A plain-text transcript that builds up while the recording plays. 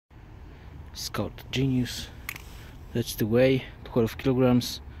Scout Genius. That's the way, 12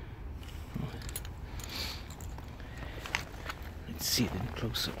 kilograms. Let's see it in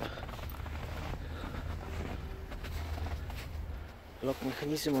close up. Lock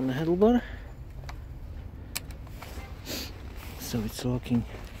mechanism on the handlebar. So it's locking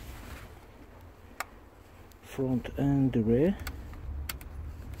front and the rear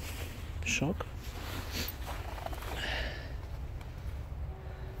shock.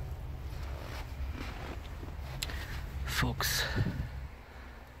 Fox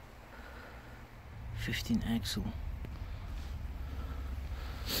 15 axle.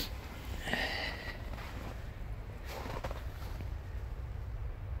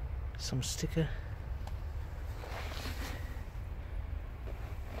 Some sticker.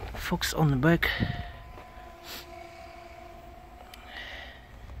 Fox on the back.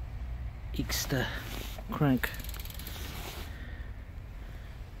 X the crank.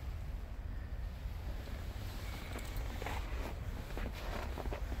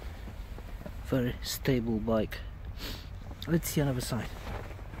 Very stable bike. Let's see another side.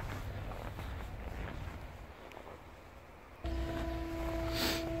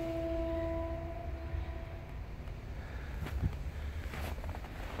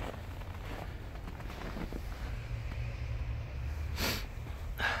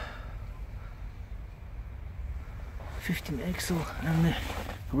 Axle, and the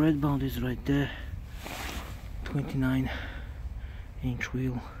red band is right there. 29-inch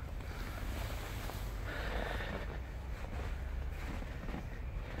wheel.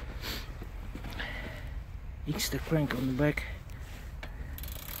 X the crank on the back.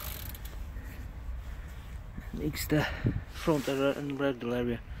 And X the front and radial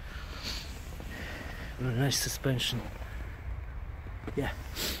area. Very nice suspension. Yeah,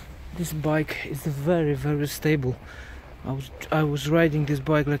 this bike is very stable. I was riding this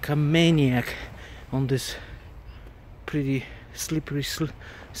bike like a maniac on this pretty slippery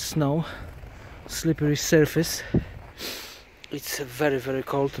slippery surface. It's very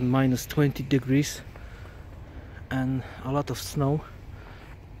cold, minus 20 degrees, and a lot of snow,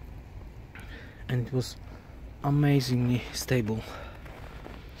 and it was amazingly stable.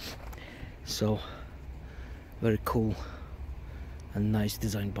 So very cool and nice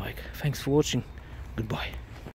design bike. Thanks for watching. Goodbye.